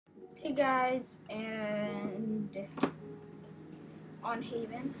Hey guys, and on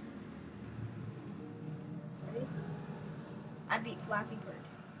Haven. Ready? I beat Flappy Bird.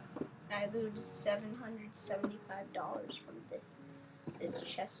 I lose $775 from this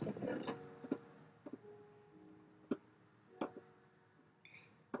chest segment.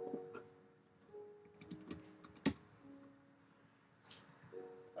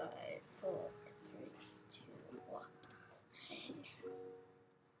 Five, four, three, two, one.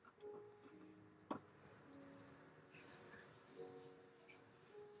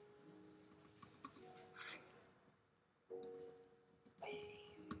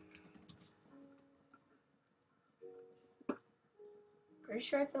 Pretty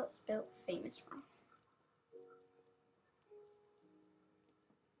sure I spelled famous wrong.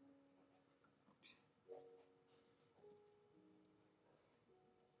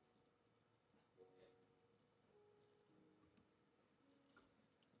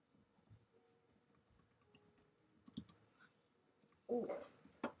 Ooh,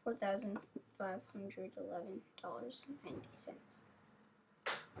 $4,511.90.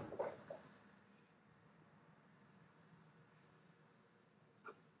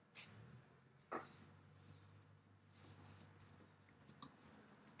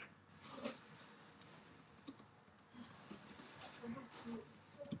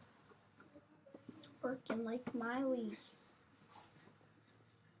 It's working like Miley.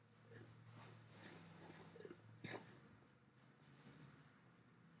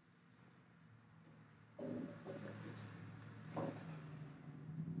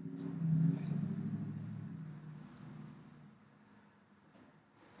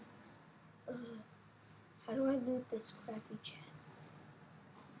 How do I loot this crappy chest?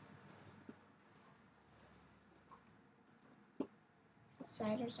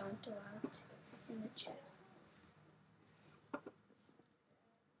 Ciders aren't allowed in the chest.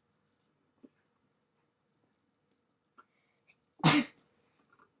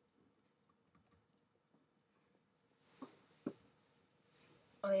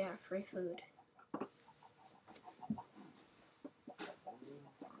 Oh yeah, free food.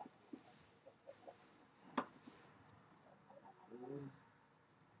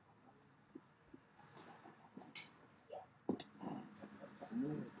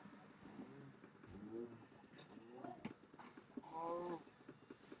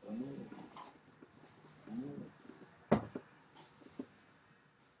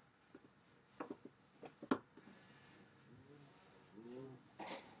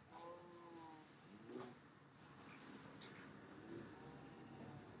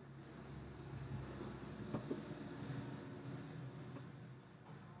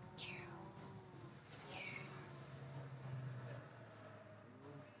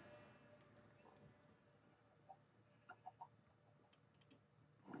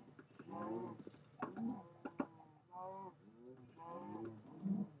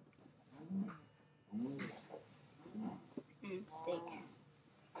 Steak.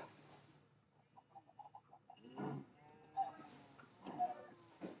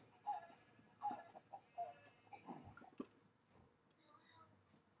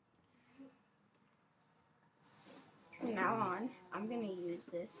 From now on, I'm gonna use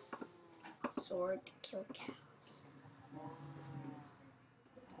this sword to kill cows.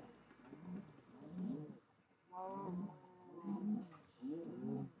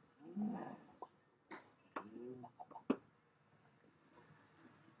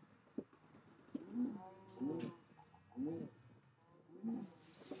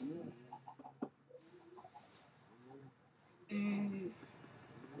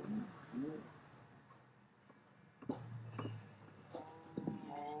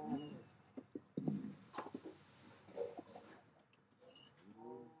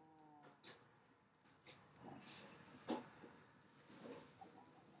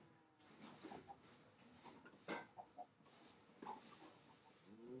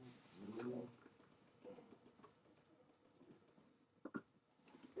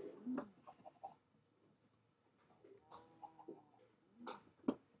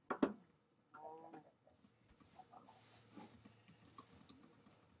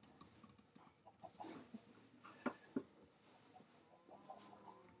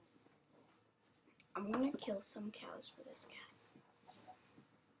 I'm gonna kill some cows for this cat.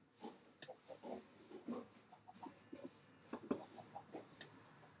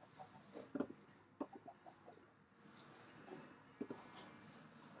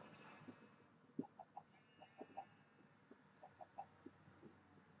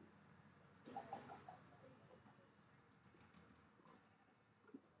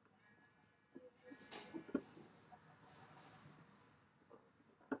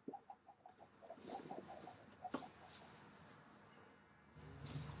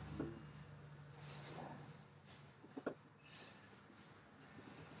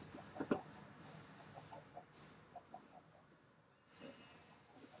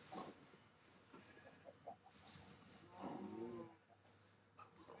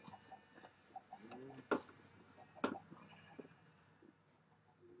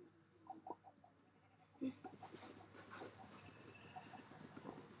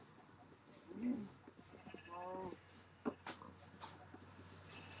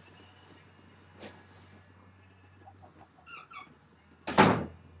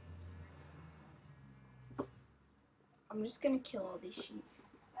 I'm just gonna kill all these sheep.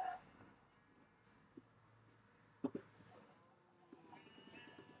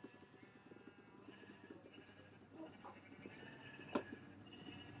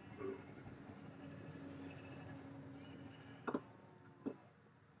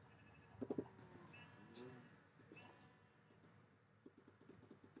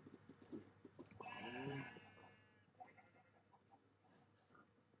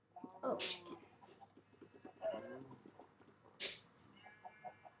 Oh, chicken.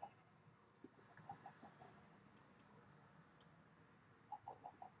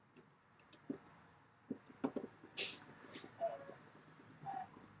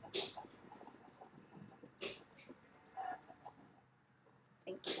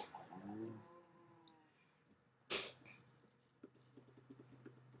 Thank you.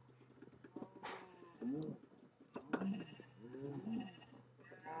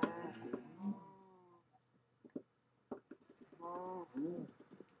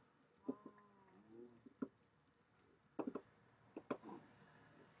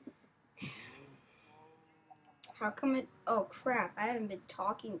 How come it? Oh crap, I haven't been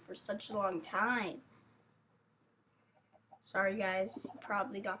talking for such a long time. Sorry guys, you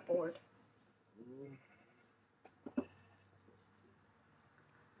probably got bored.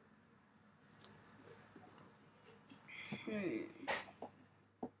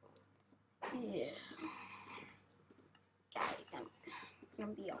 Yeah. Guys, I'm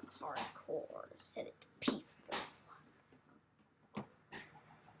gonna be on hardcore. Set it to peaceful.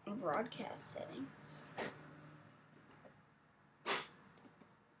 Broadcast settings.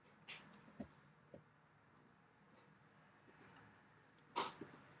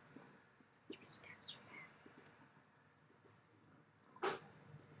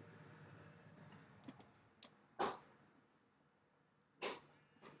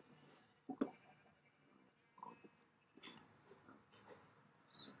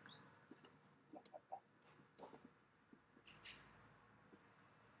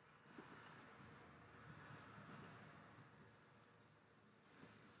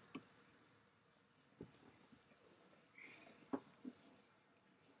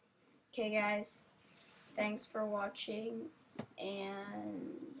 Okay guys, thanks for watching, and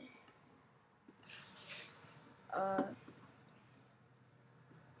the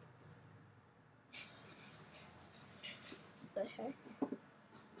heck?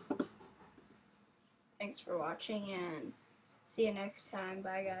 Thanks for watching, and see you next time.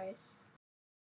 Bye guys.